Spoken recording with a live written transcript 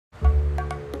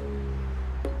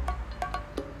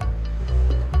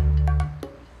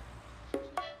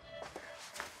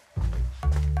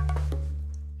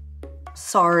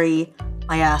Sorry,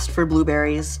 I asked for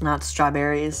blueberries, not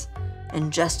strawberries.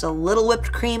 And just a little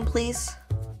whipped cream, please.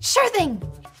 Sure thing.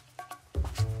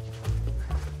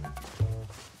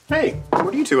 Hey,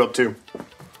 what are you two up to?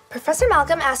 Professor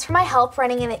Malcolm asked for my help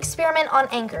running an experiment on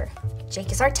anger.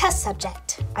 Jake is our test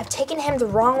subject. I've taken him the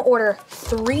wrong order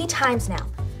 3 times now.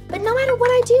 But no matter what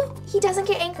I do, he doesn't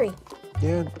get angry.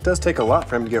 Yeah, it does take a lot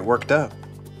for him to get worked up.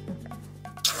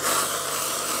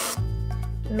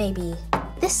 Maybe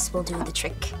this will do the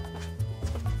trick.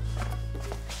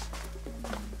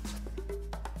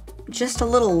 Just a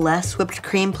little less whipped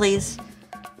cream, please.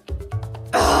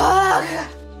 Ugh.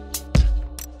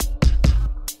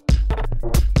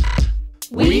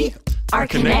 We are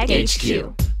Konnect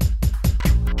HQ.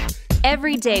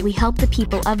 Every day we help the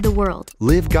people of the world.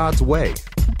 Live God's way.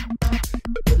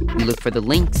 We look for the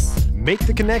links. Make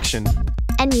the connection.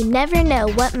 And you never know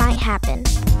what might happen.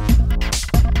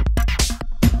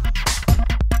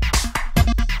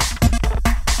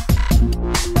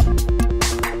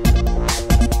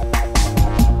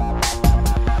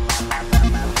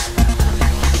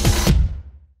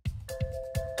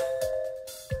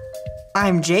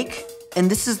 I'm Jake,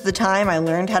 and this is the time I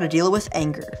learned how to deal with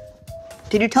anger.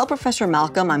 Did you tell Professor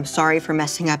Malcolm I'm sorry for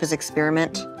messing up his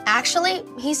experiment? Actually,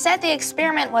 he said the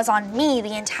experiment was on me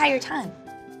the entire time.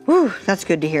 Whew, that's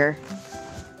good to hear.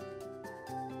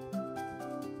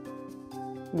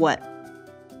 What?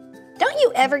 Don't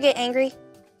you ever get angry?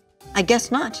 I guess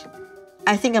not.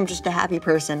 I think I'm just a happy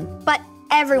person. But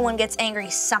everyone gets angry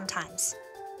sometimes.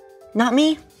 Not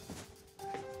me.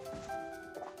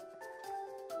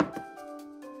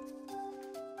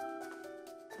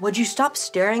 Would you stop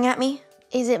staring at me?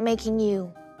 Is it making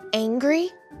you angry?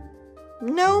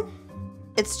 No,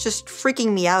 it's just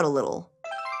freaking me out a little.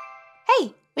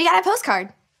 Hey, we got a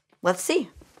postcard. Let's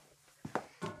see.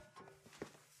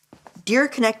 Dear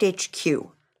Konnect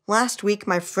HQ, last week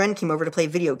my friend came over to play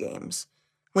video games.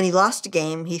 When he lost a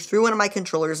game, he threw one of my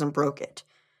controllers and broke it.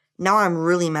 Now I'm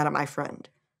really mad at my friend.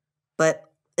 But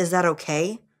is that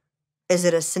okay? Is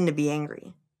it a sin to be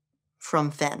angry? From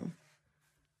Finn.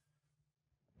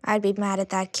 I'd be mad at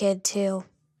that kid too.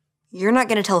 You're not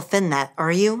gonna tell Finn that,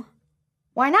 are you?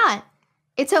 Why not?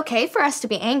 It's okay for us to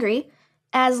be angry,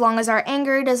 as long as our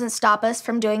anger doesn't stop us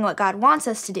from doing what God wants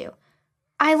us to do.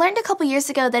 I learned a couple years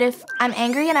ago that if I'm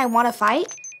angry and I want to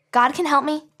fight, God can help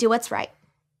me do what's right.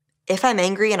 If I'm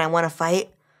angry and I want to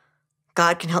fight,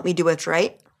 God can help me do what's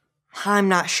right? I'm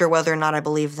not sure whether or not I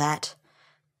believe that.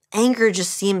 Anger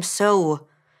just seems so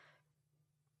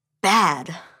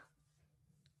bad.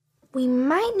 We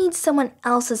might need someone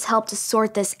else's help to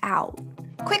sort this out.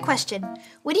 Quick question.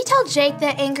 Would you tell Jake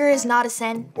that anger is not a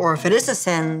sin? Or if it is a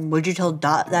sin, would you tell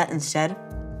Dot that instead?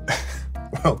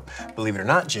 Well, believe it or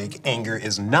not, Jake, anger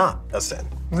is not a sin.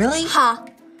 Really? Huh.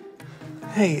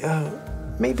 Hey,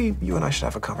 maybe you and I should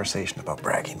have a conversation about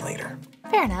bragging later.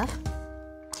 Fair enough.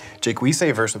 Jake, will you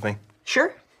say a verse with me?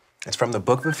 Sure. It's from the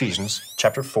book of Ephesians,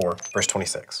 chapter 4, verse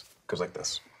 26. It goes like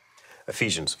this.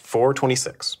 Ephesians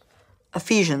 4:26.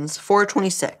 Ephesians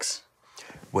 4:26.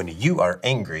 When you are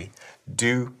angry,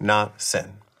 do not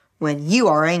sin. When you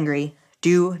are angry,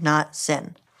 do not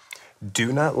sin.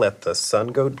 Do not let the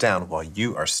sun go down while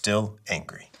you are still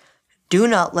angry. Do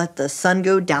not let the sun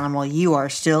go down while you are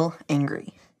still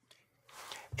angry.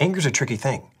 Anger's a tricky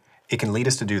thing. It can lead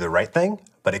us to do the right thing,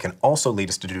 but it can also lead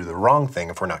us to do the wrong thing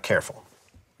if we're not careful.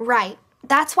 Right.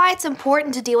 That's why it's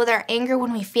important to deal with our anger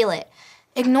when we feel it.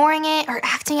 Ignoring it or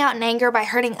acting out in anger by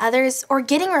hurting others or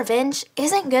getting revenge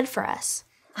isn't good for us.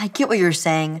 I get what you're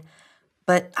saying,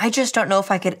 but I just don't know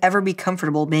if I could ever be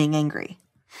comfortable being angry.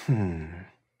 You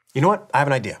know what? I have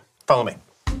an idea. Follow me.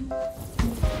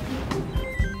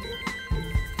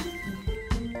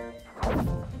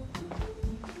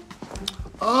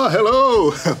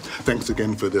 Hello. Thanks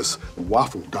again for this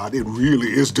waffle, Dot. It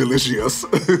really is delicious.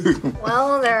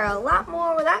 Well, there are a lot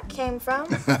more where that came from.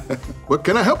 What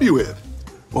can I help you with?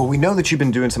 Well, we know that you've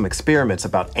been doing some experiments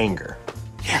about anger.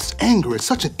 Yes, anger is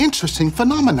such an interesting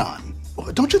phenomenon.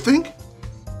 Don't you think?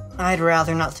 I'd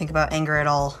rather not think about anger at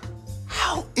all.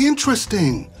 How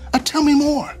interesting. Tell me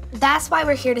more. That's why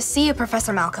we're here to see you,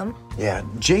 Professor Malcolm. Yeah,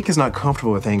 Jake is not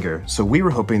comfortable with anger, so we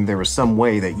were hoping there was some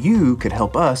way that you could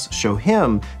help us show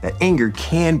him that anger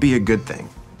can be a good thing.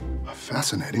 A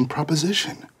fascinating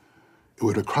proposition. It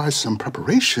would require some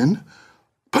preparation,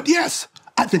 but yes,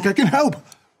 I think I can help.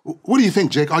 What do you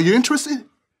think, Jake? Are you interested?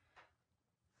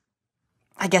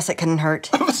 I guess it couldn't hurt.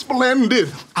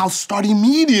 Splendid. I'll start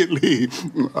immediately.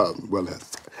 Well,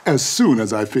 as soon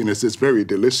as I finish this very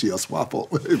delicious waffle.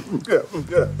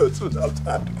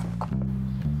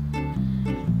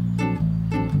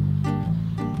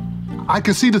 I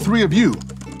can see the three of you.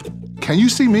 Can you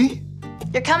see me?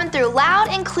 You're coming through loud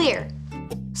and clear.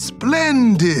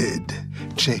 Splendid!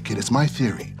 Jake, it is my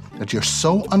theory that you're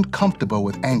so uncomfortable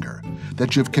with anger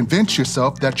that you've convinced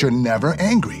yourself that you're never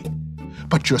angry.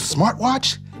 But your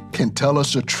smartwatch can tell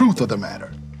us the truth of the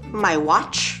matter. My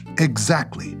watch?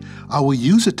 Exactly. I will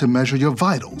use it to measure your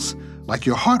vitals, like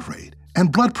your heart rate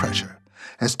and blood pressure,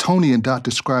 as Tony and Dot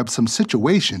described some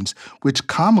situations which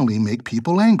commonly make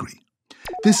people angry.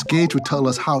 This gauge would tell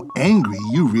us how angry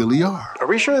you really are. Are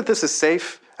we sure that this is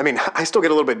safe? I mean, I still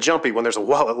get a little bit jumpy when there's a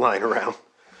wallet lying around.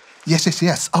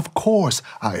 Yes, of course.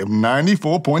 I am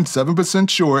 94.7%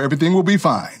 sure everything will be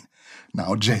fine.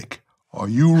 Now, Jake, are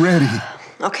you ready?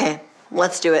 Okay,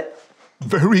 let's do it.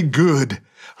 Very good.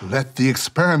 Let the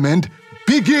experiment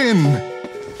begin.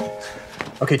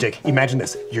 Okay, Jake, imagine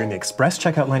this. You're in the express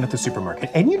checkout line at the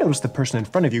supermarket, and you notice the person in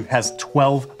front of you has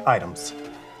 12 items.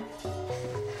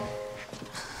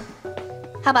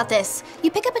 How about this? You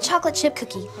pick up a chocolate chip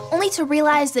cookie, only to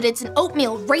realize that it's an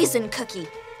oatmeal raisin cookie.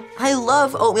 I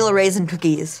love oatmeal raisin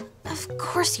cookies. Of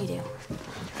course you do.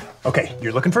 Okay,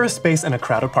 you're looking for a space in a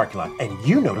crowded parking lot, and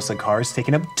you notice a car is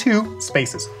taking up 2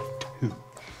 spaces. 2.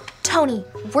 Tony,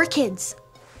 we're kids.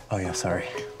 Oh yeah, sorry.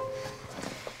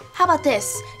 How about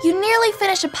this? You nearly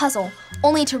finish a puzzle,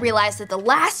 only to realize that the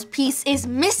last piece is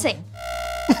missing.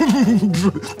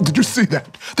 Did you see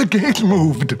that? The gauge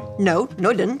moved. No,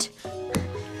 it didn't.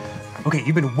 Okay,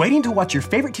 you've been waiting to watch your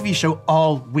favorite TV show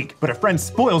all week, but a friend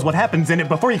spoils what happens in it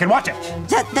before you can watch it.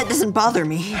 That doesn't bother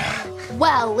me.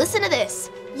 Well, listen to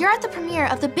this. You're at the premiere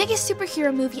of the biggest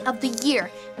superhero movie of the year,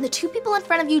 and the 2 people in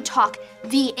front of you talk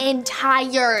the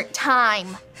entire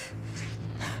time.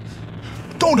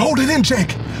 Don't hold it in,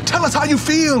 Jake. Tell us how you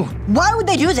feel. Why would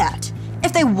they do that?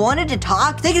 If they wanted to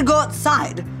talk, they could go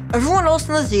outside. Everyone else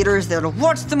in the theater is there to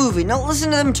watch the movie, not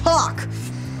listen to them talk.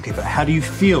 Okay, but how do you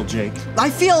feel, Jake? I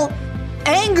feel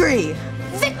angry.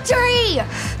 Victory!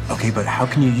 Okay, but how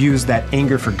can you use that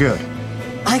anger for good?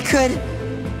 I could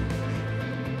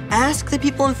ask the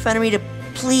people in front of me to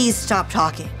please stop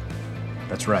talking.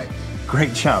 That's right.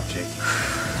 Great job, Jake.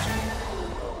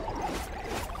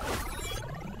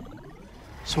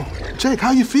 So, Jake,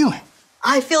 how you feeling?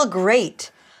 I feel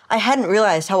great. I hadn't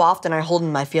realized how often I hold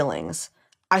in my feelings.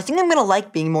 I think I'm gonna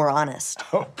like being more honest.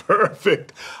 Oh,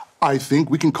 perfect. I think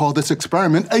we can call this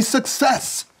experiment a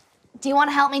success. Do you want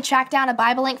to help me track down a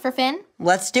Bible link for Finn?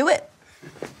 Let's do it.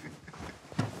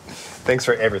 Thanks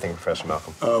for everything, Professor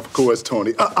Malcolm. Of course,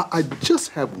 Tony. I just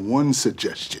have one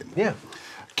suggestion. Yeah.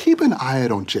 Keep an eye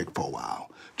out on Jake for a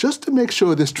while, just to make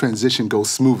sure this transition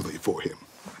goes smoothly for him.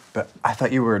 But I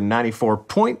thought you were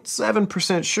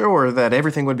 94.7% sure that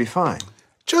everything would be fine.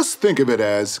 Just think of it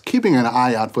as keeping an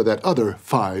eye out for that other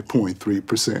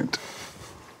 5.3%.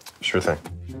 Sure thing.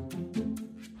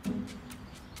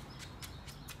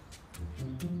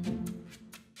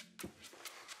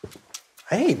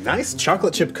 Hey, nice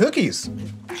chocolate chip cookies.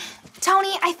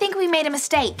 Tony, I think we made a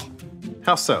mistake.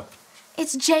 How so?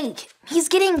 It's Jake. He's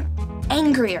getting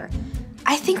angrier.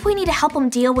 I think we need to help him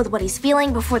deal with what he's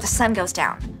feeling before the sun goes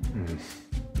down.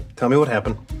 Tell me what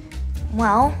happened.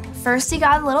 Well, first he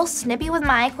got a little snippy with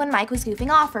Mike when Mike was goofing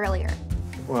off earlier.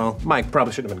 Well, Mike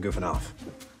probably shouldn't have been goofing off.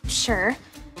 Sure.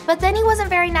 But then he wasn't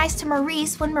very nice to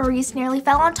Maurice when Maurice nearly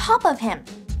fell on top of him.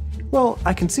 Well,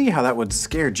 I can see how that would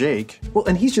scare Jake. Well,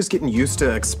 and he's just getting used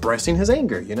to expressing his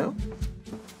anger, you know?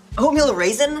 Oatmeal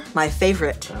raisin, my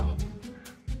favorite.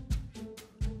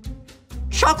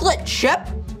 Chocolate chip?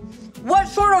 What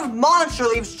sort of monster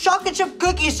leaves chocolate chip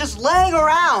cookies just laying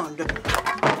around?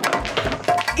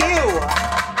 Ew.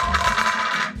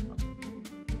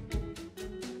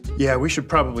 Yeah, we should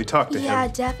probably talk to him. Yeah,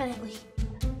 definitely.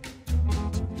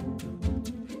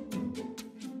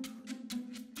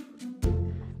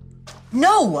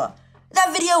 No!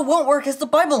 That video won't work as the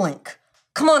Bible link.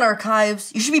 Come on,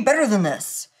 Archives. You should be better than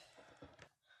this.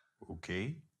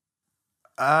 Okay.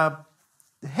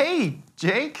 Hey,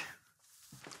 Jake.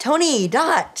 Tony,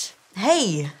 Dot.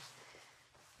 Hey.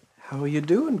 How you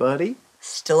doing, buddy?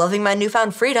 Still loving my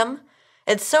newfound freedom.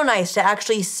 It's so nice to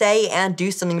actually say and do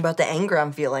something about the anger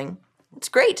I'm feeling. It's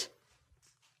great.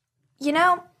 You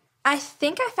know, I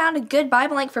think I found a good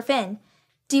Bible link for Finn.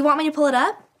 Do you want me to pull it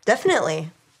up?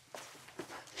 Definitely.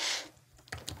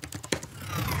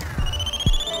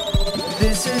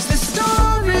 This is the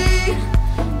story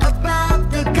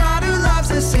about the God who loves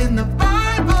us in the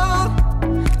Bible.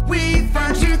 We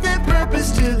find truth and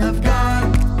purpose to love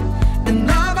God and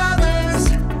love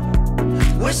others.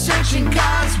 We're searching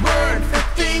God's word for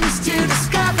things to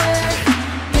discover.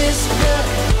 This book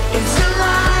is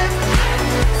alive,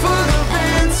 full of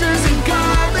answers and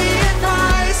godly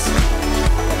advice.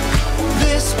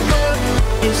 This book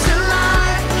is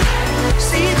alive,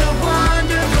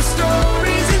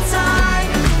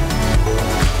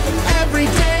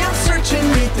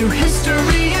 through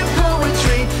history and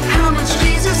poetry, how much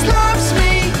Jesus loves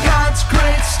me. God's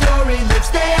great story lives,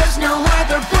 there's no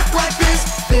other book like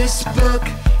this. This book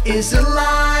is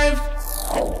alive.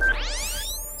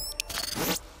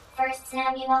 1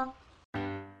 Samuel.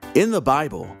 In the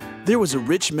Bible, there was a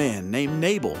rich man named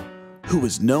Nabal who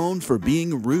was known for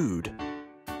being rude.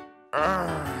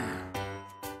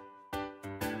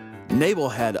 Nabal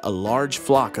had a large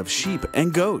flock of sheep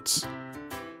and goats,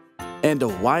 and a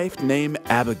wife named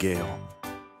Abigail.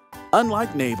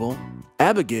 Unlike Nabal,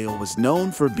 Abigail was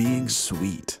known for being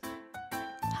sweet.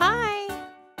 Hi.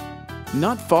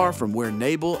 Not far from where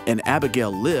Nabal and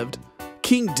Abigail lived,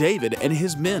 King David and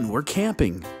his men were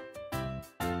camping.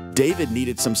 David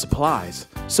needed some supplies,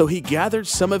 so he gathered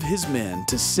some of his men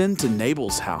to send to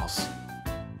Nabal's house.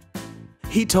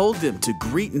 He told them to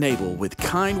greet Nabal with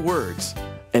kind words,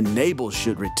 and Nabal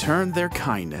should return their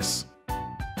kindness.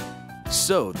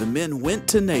 So the men went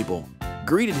to Nabal,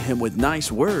 greeted him with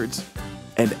nice words,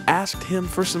 and asked him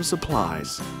for some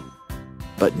supplies.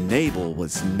 But Nabal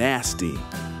was nasty.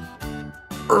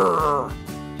 Go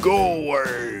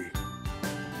away!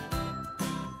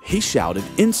 He shouted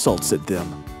insults at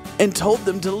them and told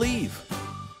them to leave.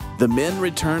 The men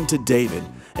returned to David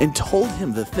and told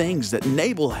him the things that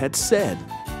Nabal had said.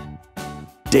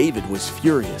 David was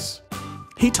furious.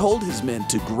 He told his men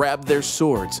to grab their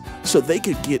swords so they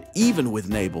could get even with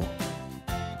Nabal.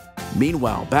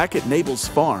 Meanwhile, back at Nabal's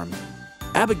farm,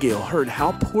 Abigail heard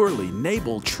how poorly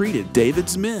Nabal treated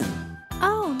David's men.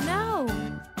 Oh,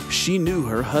 no. She knew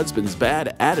her husband's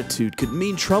bad attitude could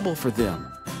mean trouble for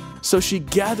them. So she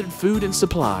gathered food and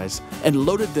supplies and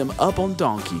loaded them up on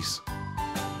donkeys.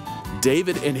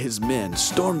 David and his men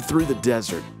stormed through the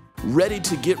desert, ready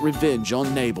to get revenge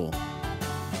on Nabal.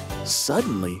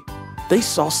 Suddenly, they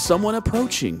saw someone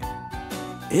approaching.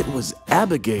 It was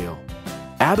Abigail.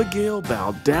 Abigail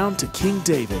bowed down to King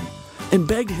David and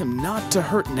begged him not to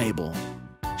hurt Nabal.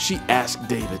 She asked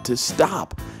David to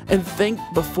stop and think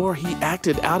before he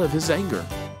acted out of his anger.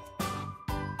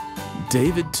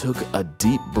 David took a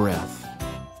deep breath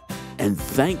and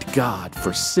thanked God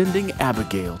for sending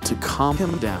Abigail to calm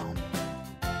him down.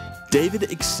 David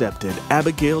accepted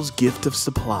Abigail's gift of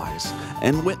supplies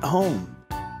and went home,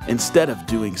 instead of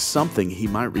doing something he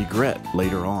might regret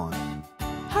later on.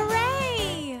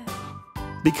 Hooray!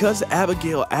 Because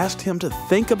Abigail asked him to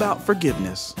think about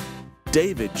forgiveness,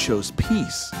 David chose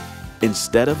peace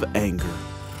instead of anger.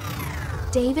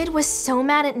 David was so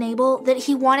mad at Nabal that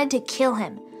he wanted to kill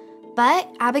him. But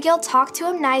Abigail talked to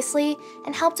him nicely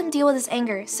and helped him deal with his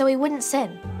anger so he wouldn't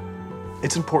sin.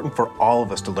 It's important for all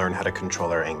of us to learn how to control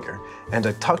our anger and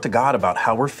to talk to God about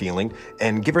how we're feeling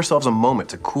and give ourselves a moment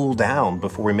to cool down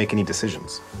before we make any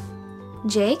decisions.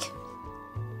 Jake?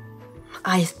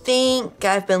 I think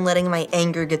I've been letting my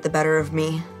anger get the better of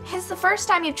me. It's the first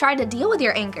time you've tried to deal with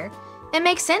your anger. It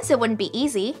makes sense it wouldn't be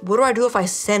easy. What do I do if I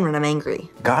sin when I'm angry?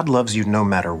 God loves you no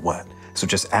matter what, so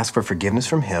just ask for forgiveness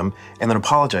from Him and then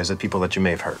apologize to people that you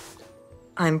may have hurt.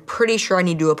 I'm pretty sure I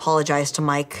need to apologize to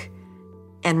Mike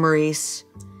and Maurice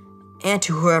and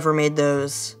to whoever made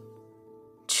those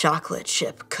chocolate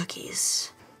chip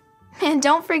cookies. And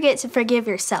don't forget to forgive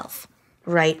yourself.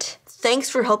 Right.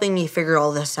 Thanks for helping me figure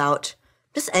all this out.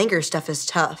 This anger stuff is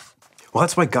tough. Well,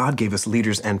 that's why God gave us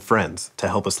leaders and friends to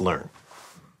help us learn.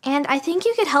 And I think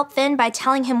you could help Finn by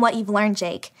telling him what you've learned,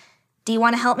 Jake. Do you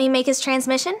want to help me make his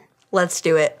transmission? Let's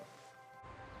do it.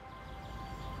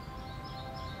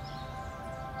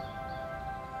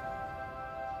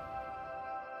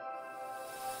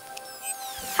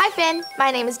 Hi, Finn.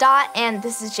 My name is Dot, and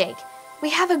this is Jake.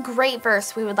 We have a great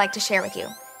verse we would like to share with you.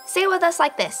 Say it with us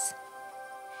like this.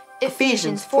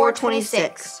 Ephesians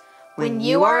 4:26. When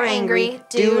you are angry,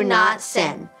 do not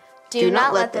sin. Do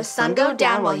not let the sun go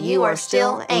down while you are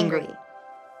still angry.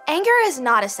 Anger is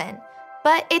not a sin,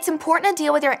 but it's important to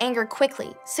deal with your anger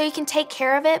quickly so you can take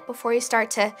care of it before you start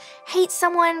to hate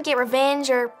someone, get revenge,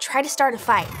 or try to start a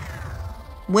fight.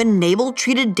 When Nabal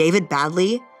treated David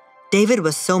badly, David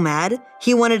was so mad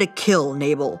he wanted to kill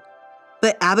Nabal.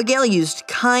 But Abigail used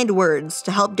kind words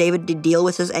to help David to deal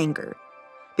with his anger.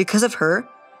 Because of her,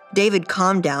 David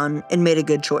calmed down and made a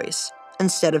good choice,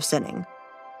 instead of sinning.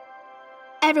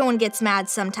 Everyone gets mad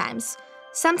sometimes.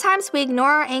 Sometimes we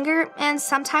ignore our anger, and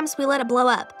sometimes we let it blow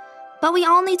up. But we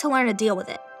all need to learn to deal with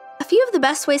it. A few of the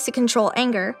best ways to control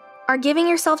anger are giving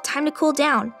yourself time to cool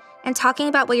down and talking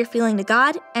about what you're feeling to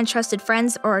God and trusted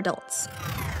friends or adults.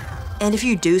 And if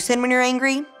you do sin when you're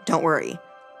angry, don't worry.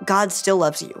 God still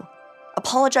loves you.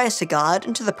 Apologize to God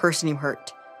and to the person you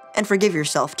hurt. And forgive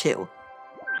yourself too.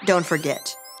 Don't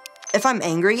forget, if I'm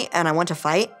angry and I want to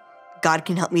fight, God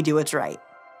can help me do what's right.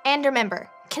 And remember,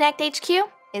 Konnect HQ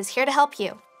is here to help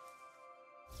you.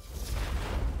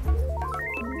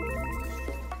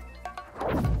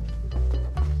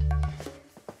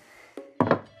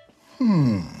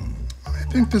 I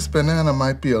think this banana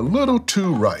might be a little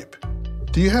too ripe.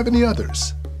 Do you have any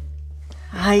others?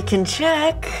 I can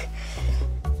check.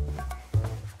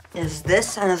 Is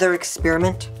this another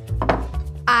experiment?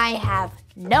 I have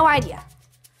no idea.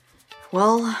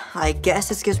 Well, I guess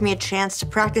this gives me a chance to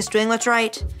practice doing what's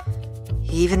right,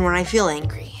 even when I feel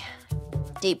angry.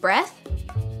 Deep breath.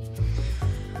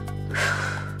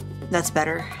 That's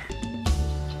better.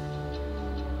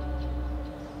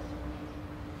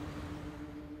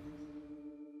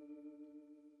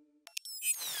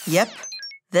 Yep,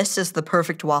 this is the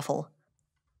perfect waffle.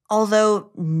 Although,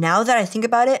 now that I think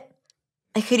about it,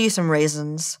 I could use some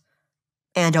raisins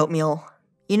and oatmeal.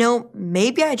 You know,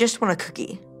 maybe I just want a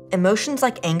cookie. Emotions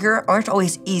like anger aren't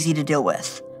always easy to deal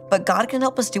with, but God can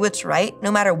help us do what's right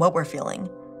no matter what we're feeling.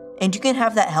 And you can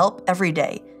have that help every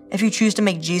day if you choose to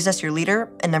make Jesus your leader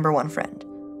and number one friend.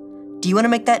 Do you want to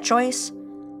make that choice?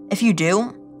 If you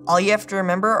do, all you have to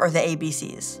remember are the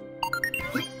ABCs.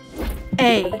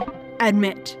 A.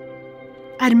 Admit.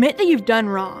 Admit that you've done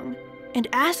wrong and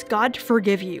ask God to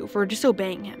forgive you for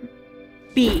disobeying Him.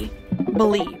 B.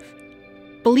 Believe.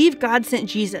 Believe God sent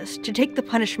Jesus to take the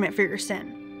punishment for your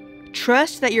sin.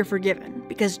 Trust that you're forgiven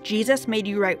because Jesus made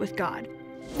you right with God.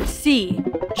 C.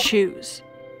 Choose.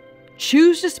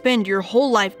 Choose to spend your whole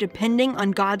life depending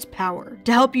on God's power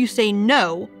to help you say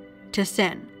no to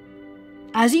sin.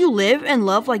 As you live and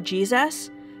love like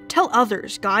Jesus, tell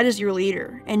others God is your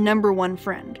leader and number one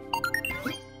friend.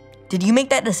 Did you make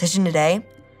that decision today?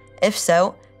 If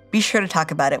so, be sure to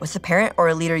talk about it with a parent or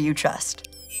a leader you trust.